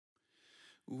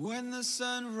When the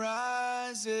sun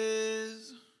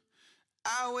rises,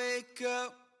 I wake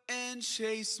up and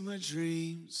chase my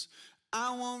dreams.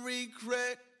 I won't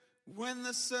regret when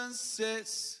the sun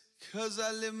sets, 'cause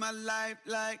I live my life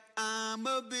like I'm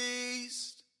a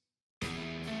beast.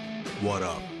 What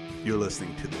up? You're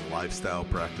listening to the Lifestyle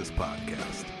Practice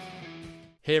Podcast.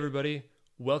 Hey everybody,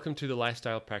 welcome to the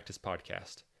Lifestyle Practice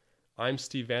Podcast. I'm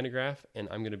Steve Vandegraff and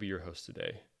I'm going to be your host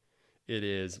today. It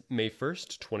is May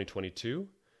 1st, 2022.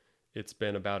 It's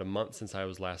been about a month since I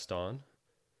was last on.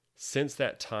 Since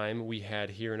that time, we had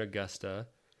here in Augusta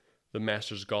the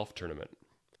Masters Golf Tournament.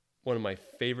 One of my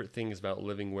favorite things about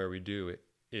living where we do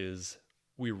is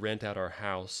we rent out our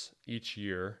house each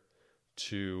year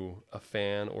to a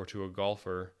fan or to a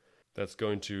golfer that's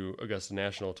going to Augusta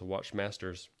National to watch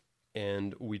Masters,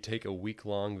 and we take a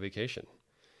week-long vacation.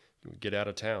 We get out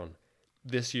of town.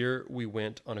 This year, we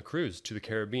went on a cruise to the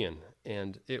Caribbean,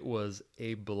 and it was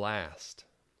a blast.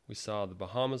 We saw the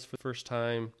Bahamas for the first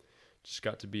time, just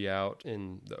got to be out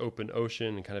in the open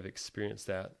ocean and kind of experience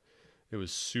that. It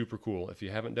was super cool. If you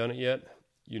haven't done it yet,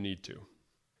 you need to.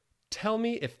 Tell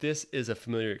me if this is a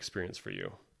familiar experience for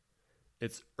you.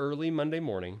 It's early Monday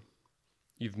morning.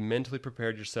 You've mentally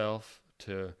prepared yourself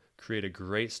to create a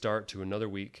great start to another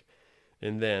week.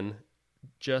 And then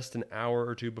just an hour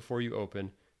or two before you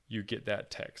open, you get that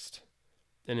text.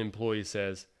 An employee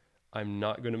says, "I'm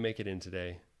not going to make it in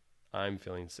today. I'm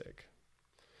feeling sick."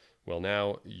 Well,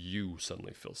 now you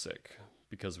suddenly feel sick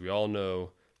because we all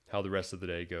know how the rest of the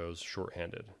day goes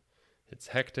shorthanded. It's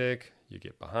hectic, you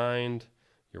get behind,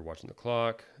 you're watching the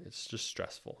clock, it's just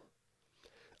stressful.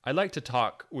 I'd like to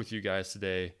talk with you guys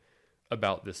today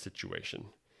about this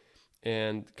situation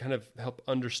and kind of help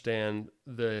understand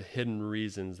the hidden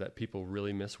reasons that people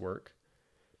really miss work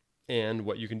and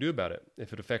what you can do about it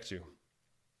if it affects you.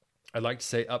 I'd like to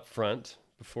say up front,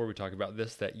 before we talk about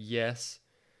this, that yes,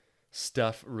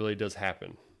 stuff really does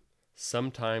happen.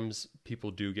 Sometimes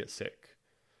people do get sick.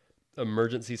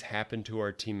 Emergencies happen to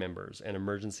our team members, and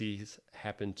emergencies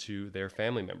happen to their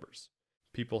family members.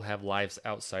 People have lives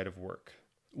outside of work.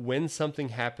 When something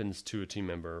happens to a team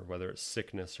member, whether it's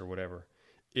sickness or whatever,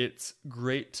 it's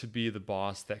great to be the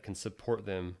boss that can support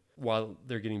them while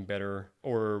they're getting better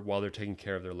or while they're taking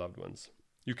care of their loved ones.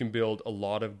 You can build a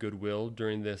lot of goodwill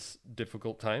during this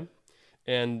difficult time.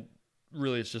 And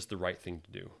really, it's just the right thing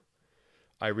to do.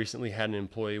 I recently had an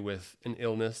employee with an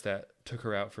illness that took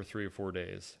her out for 3 or 4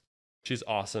 days. She's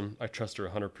awesome. I trust her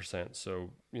 100%.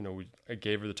 So, I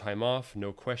gave her the time off,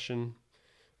 no question.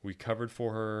 We covered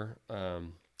for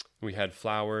her. We had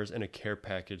flowers and a care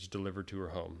package delivered to her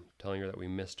home, telling her that we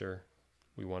missed her.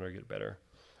 We want her to get better.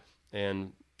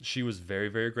 And she was very,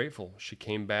 very grateful. She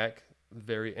came back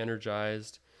very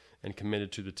energized and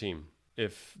committed to the team.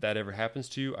 If that ever happens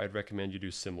to you, I'd recommend you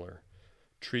do similar.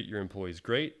 Treat your employees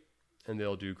great, and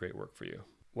they'll do great work for you.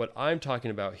 What I'm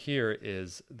talking about here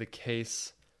is the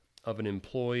case of an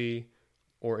employee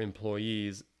or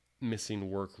employees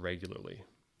missing work regularly.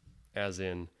 As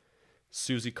in,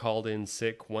 Susie called in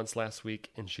sick once last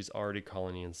week, and she's already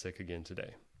calling in sick again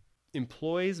today.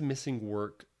 Employees missing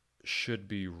work should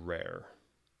be rare.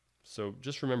 So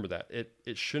just remember that.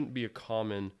 It shouldn't be a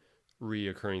common,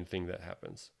 reoccurring thing that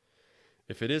happens.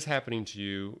 If it is happening to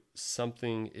you,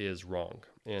 something is wrong,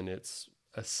 and it's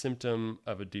a symptom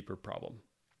of a deeper problem.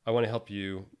 I want to help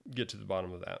you get to the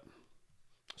bottom of that.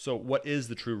 So what is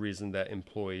the true reason that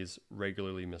employees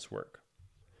regularly miss work?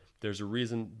 There's a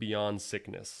reason beyond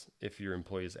sickness if your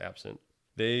employee is absent.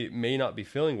 They may not be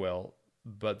feeling well,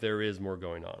 but there is more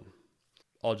going on.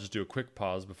 I'll just do a quick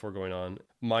pause before going on.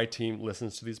 My team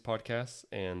listens to these podcasts,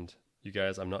 and you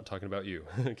guys, I'm not talking about you.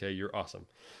 Okay, you're awesome.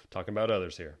 Talking about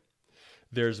others here.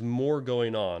 There's more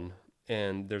going on,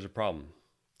 and there's a problem.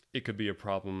 It could be a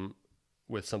problem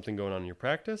with something going on in your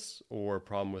practice or a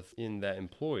problem within that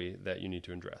employee that you need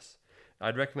to address.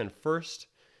 I'd recommend first,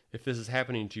 if this is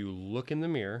happening to you, look in the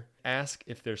mirror, ask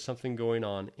if there's something going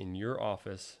on in your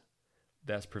office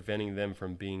that's preventing them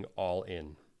from being all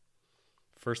in.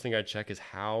 First thing I'd check is,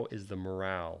 how is the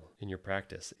morale in your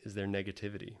practice? Is there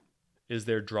negativity? Is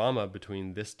there drama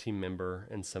between this team member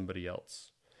and somebody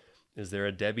else? Is there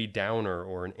a Debbie Downer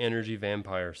or an energy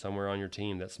vampire somewhere on your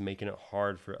team that's making it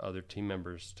hard for other team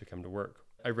members to come to work?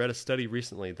 I read a study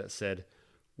recently that said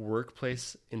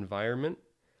workplace environment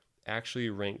actually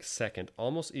ranks second,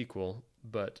 almost equal,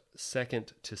 but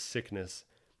second to sickness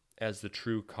as the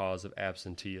true cause of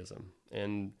absenteeism.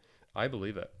 And I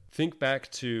believe it. Think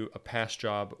back to a past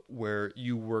job where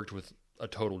you worked with a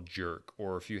total jerk,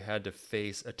 or if you had to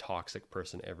face a toxic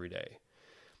person every day.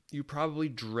 You probably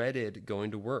dreaded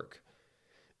going to work.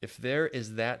 If there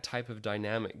is that type of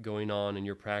dynamic going on in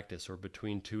your practice or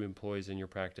between two employees in your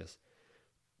practice,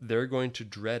 they're going to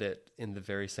dread it in the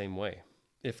very same way.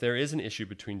 If there is an issue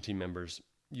between team members,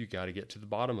 you got to get to the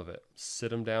bottom of it.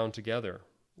 Sit them down together,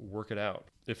 work it out.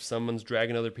 If someone's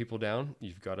dragging other people down,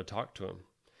 you've got to talk to them.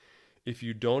 If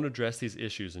you don't address these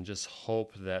issues and just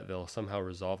hope that they'll somehow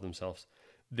resolve themselves,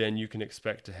 then you can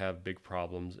expect to have big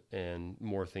problems and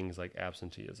more things like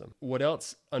absenteeism. What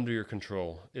else under your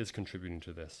control is contributing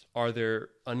to this? Are there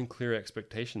unclear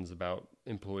expectations about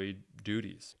employee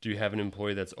duties? Do you have an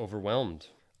employee that's overwhelmed?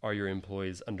 Are your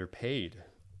employees underpaid?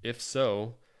 If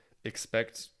so,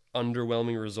 expect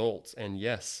underwhelming results, and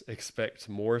yes, expect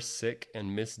more sick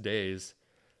and missed days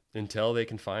until they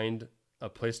can find a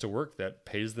place to work that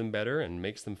pays them better and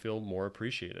makes them feel more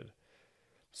appreciated.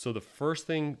 So the first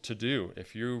thing to do,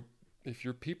 if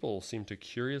your people seem to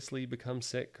curiously become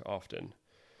sick often,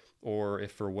 or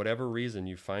if for whatever reason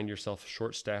you find yourself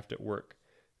short-staffed at work,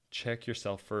 check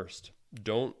yourself first.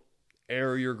 Don't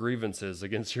air your grievances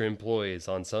against your employees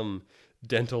on some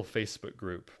dental Facebook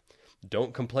group.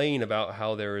 Don't complain about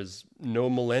how there is no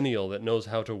millennial that knows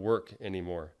how to work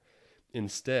anymore.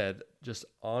 Instead, just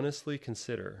honestly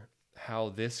consider how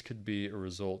this could be a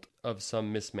result of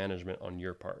some mismanagement on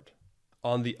your part.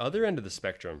 On the other end of the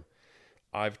spectrum,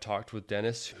 I've talked with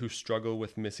dentists who struggle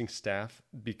with missing staff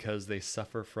because they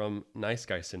suffer from nice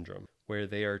guy syndrome, where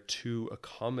they are too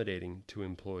accommodating to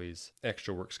employees'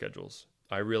 extra work schedules.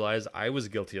 I realized I was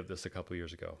guilty of this a couple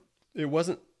years ago. It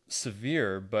wasn't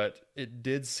severe, but it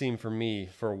did seem for me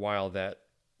for a while that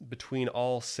between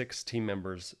all 6 team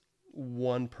members,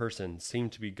 one person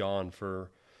seemed to be gone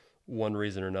for one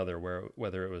reason or another,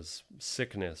 whether it was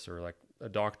sickness or like a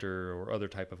doctor or other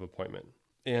type of appointment.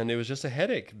 And it was just a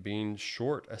headache being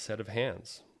short a set of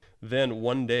hands. Then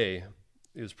one day,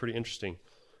 it was pretty interesting.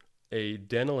 A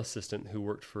dental assistant who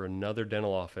worked for another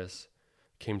dental office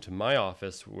came to my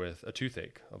office with a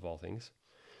toothache, of all things.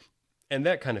 And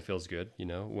that kind of feels good,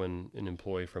 when an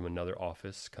employee from another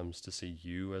office comes to see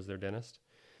you as their dentist.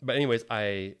 But anyways,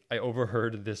 I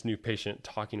overheard this new patient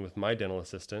talking with my dental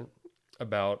assistant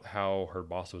about how her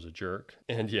boss was a jerk.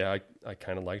 And yeah, I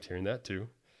kind of liked hearing that too.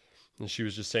 And she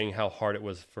was just saying how hard it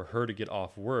was for her to get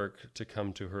off work to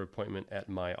come to her appointment at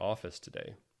my office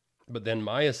today. But then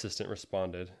my assistant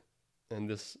responded, and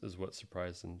this is what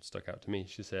surprised and stuck out to me.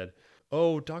 She said,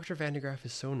 "Oh, Dr. Vandegraff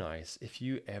is so nice. If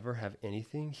you ever have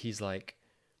anything, he's like,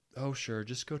 oh, sure,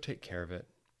 just go take care of it.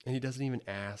 And he doesn't even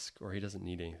ask or he doesn't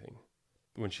need anything."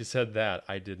 When she said that,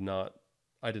 I did not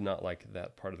like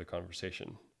that part of the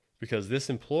conversation. Because this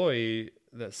employee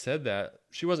that said that,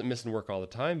 she wasn't missing work all the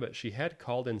time, but she had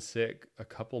called in sick a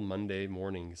couple Monday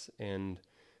mornings and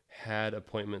had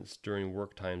appointments during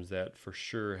work times that for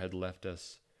sure had left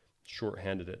us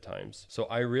shorthanded at times. So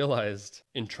I realized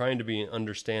in trying to be an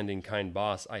understanding, kind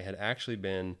boss, I had actually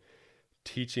been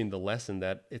teaching the lesson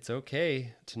that it's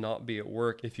okay to not be at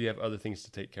work if you have other things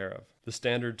to take care of. The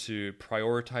standard to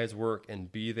prioritize work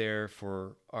and be there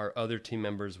for our other team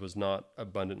members was not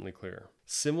abundantly clear.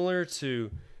 Similar to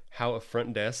how a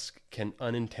front desk can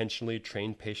unintentionally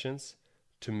train patients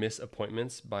to miss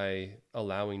appointments by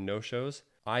allowing no-shows,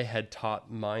 I had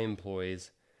taught my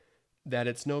employees that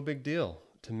it's no big deal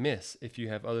to miss if you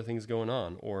have other things going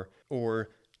on, or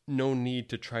no need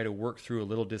to try to work through a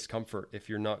little discomfort if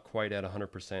you're not quite at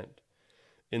 100%.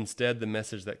 Instead, the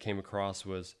message that came across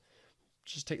was,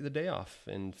 just take the day off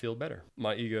and feel better.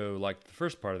 My ego liked the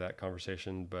first part of that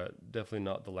conversation, but definitely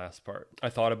not the last part. I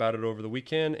thought about it over the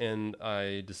weekend and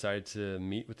I decided to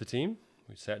meet with the team.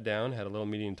 We sat down, had a little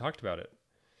meeting and talked about it.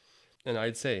 And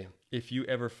I'd say, if you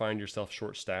ever find yourself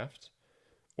short-staffed,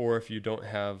 or if you don't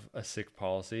have a sick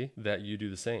policy, that you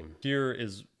do the same. Here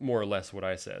is more or less what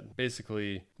I said.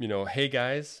 Basically, hey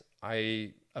guys,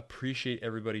 I appreciate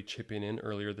everybody chipping in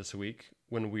earlier this week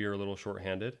when we are a little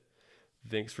short-handed.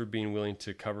 Thanks for being willing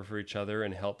to cover for each other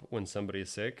and help when somebody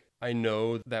is sick. I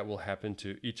know that will happen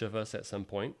to each of us at some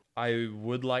point. I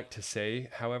would like to say,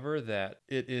 however, that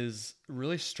it is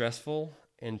really stressful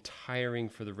and tiring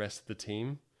for the rest of the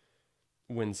team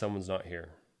when someone's not here.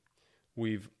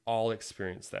 We've all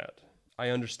experienced that. I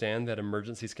understand that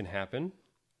emergencies can happen.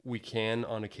 We can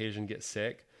on occasion get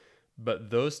sick,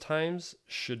 but those times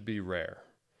should be rare.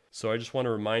 So I just want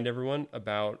to remind everyone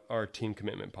about our team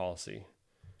commitment policy.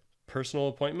 Personal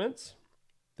appointments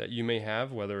that you may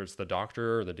have, whether it's the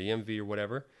doctor or the DMV or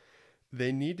whatever,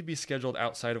 they need to be scheduled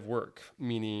outside of work,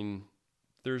 meaning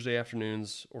Thursday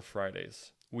afternoons or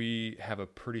Fridays. We have a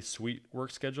pretty sweet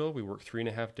work schedule. We work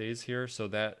 3.5 days here, so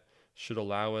that should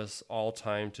allow us all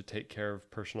time to take care of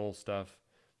personal stuff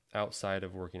outside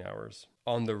of working hours.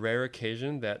 On the rare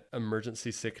occasion that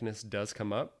emergency sickness does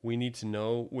come up, we need to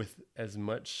know with as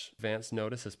much advance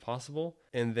notice as possible,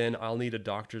 and then I'll need a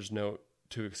doctor's note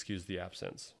to excuse the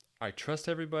absence. I trust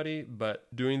everybody, but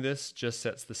doing this just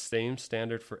sets the same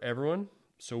standard for everyone,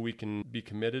 so we can be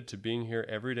committed to being here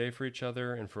every day for each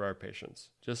other and for our patients.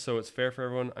 Just so it's fair for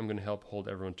everyone, I'm going to help hold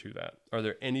everyone to that. Are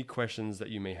there any questions that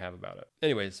you may have about it?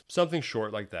 Anyways, something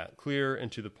short like that, clear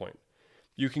and to the point.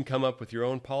 You can come up with your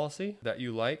own policy that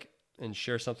you like and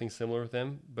share something similar with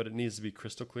them, but it needs to be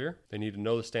crystal clear. They need to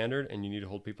know the standard and you need to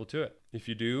hold people to it. If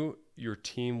you do, your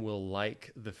team will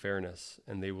like the fairness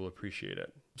and they will appreciate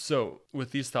it. So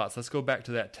with these thoughts, let's go back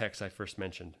to that text I first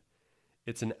mentioned.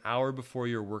 It's an hour before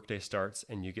your workday starts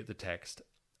and you get the text,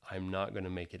 I'm not going to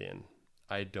make it in.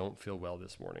 I don't feel well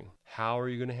this morning. How are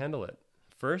you going to handle it?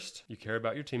 First, you care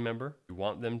about your team member. You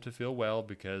want them to feel well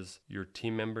because your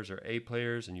team members are A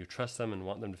players and you trust them and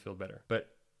want them to feel better.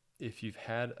 But if you've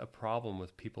had a problem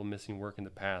with people missing work in the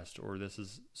past, or this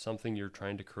is something you're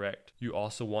trying to correct, you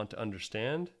also want to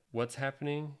understand what's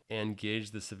happening and gauge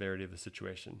the severity of the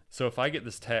situation. So if I get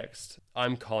this text,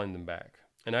 I'm calling them back.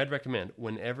 And I'd recommend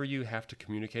whenever you have to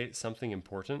communicate something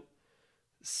important,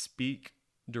 speak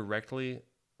directly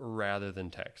rather than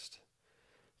text.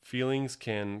 Feelings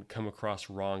can come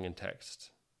across wrong in text.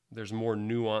 There's more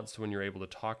nuance when you're able to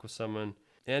talk with someone,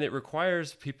 and it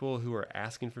requires people who are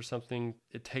asking for something,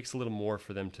 it takes a little more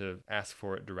for them to ask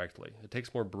for it directly. It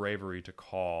takes more bravery to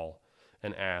call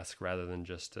and ask rather than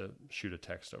just to shoot a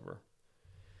text over.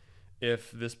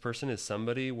 If this person is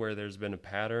somebody where there's been a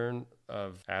pattern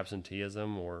of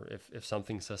absenteeism, or if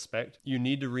something's suspect, you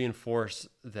need to reinforce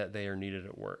that they are needed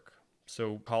at work.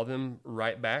 So call them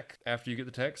right back after you get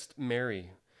the text.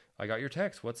 Mary, I got your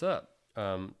text. What's up?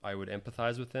 I would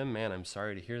empathize with them. Man, I'm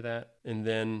sorry to hear that. And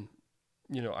then,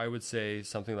 I would say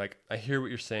something like, I hear what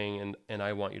you're saying and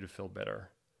I want you to feel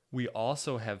better. We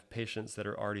also have patients that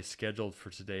are already scheduled for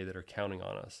today that are counting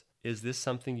on us. Is this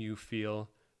something you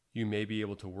feel you may be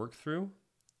able to work through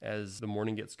as the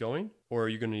morning gets going, or are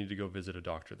you going to need to go visit a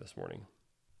doctor this morning?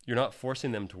 You're not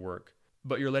forcing them to work,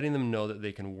 but you're letting them know that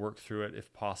they can work through it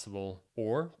if possible,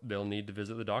 or they'll need to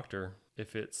visit the doctor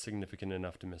if it's significant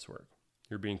enough to miss work.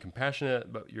 You're being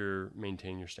compassionate, but you're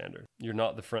maintaining your standard. You're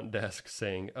not the front desk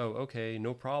saying, oh, okay,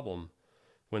 no problem,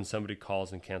 when somebody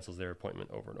calls and cancels their appointment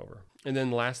over and over. And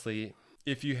then lastly,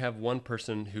 if you have one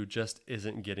person who just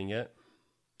isn't getting it,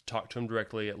 talk to them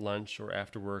directly at lunch or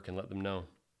after work and let them know.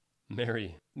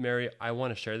 Mary, I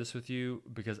want to share this with you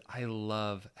because I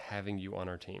love having you on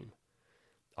our team.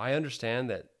 I understand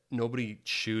that nobody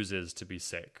chooses to be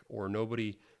sick or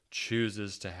nobody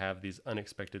chooses to have these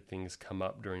unexpected things come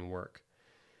up during work.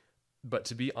 But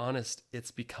to be honest,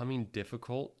 it's becoming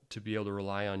difficult to be able to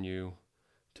rely on you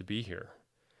to be here.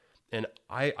 And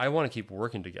I want to keep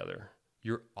working together.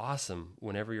 You're awesome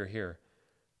whenever you're here.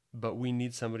 But we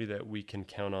need somebody that we can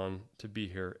count on to be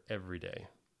here every day.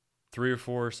 3 or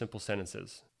 4 simple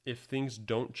sentences. If things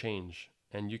don't change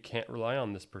and you can't rely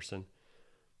on this person,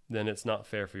 then it's not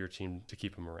fair for your team to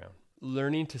keep them around.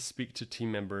 Learning to speak to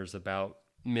team members about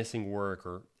missing work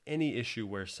or any issue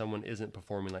where someone isn't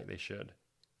performing like they should,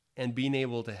 and being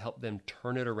able to help them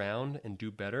turn it around and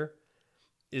do better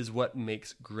is what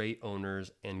makes great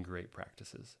owners and great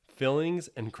practices. Fillings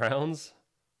and crowns,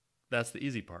 that's the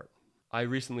easy part. I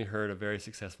recently heard a very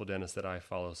successful dentist that I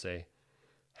follow say,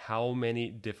 how many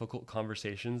difficult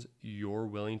conversations you're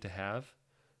willing to have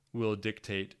will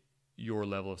dictate your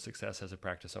level of success as a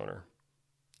practice owner.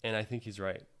 And I think he's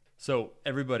right. So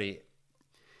everybody,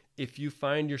 if you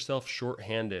find yourself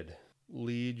shorthanded,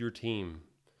 lead your team.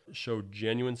 Show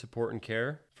genuine support and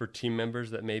care for team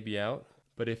members that may be out.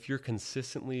 But if you're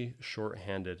consistently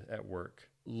shorthanded at work,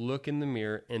 look in the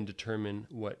mirror and determine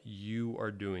what you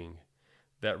are doing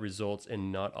that results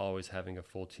in not always having a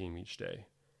full team each day.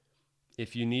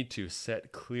 If you need to,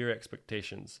 set clear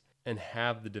expectations and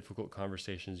have the difficult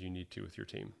conversations you need to with your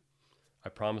team. I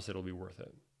promise it'll be worth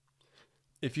it.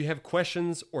 If you have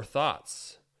questions or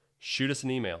thoughts, shoot us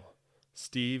an email,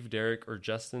 Steve, Derek, or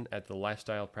Justin at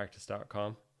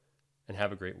thelifestylepractice.com, and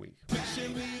have a great week. Picture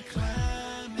me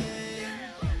climbing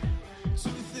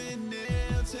tooth and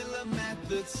nail till I'm at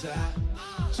the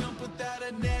top. Jump without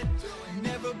a net,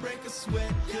 never break a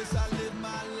sweat, 'cause I live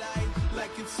my life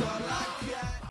like it's all I got.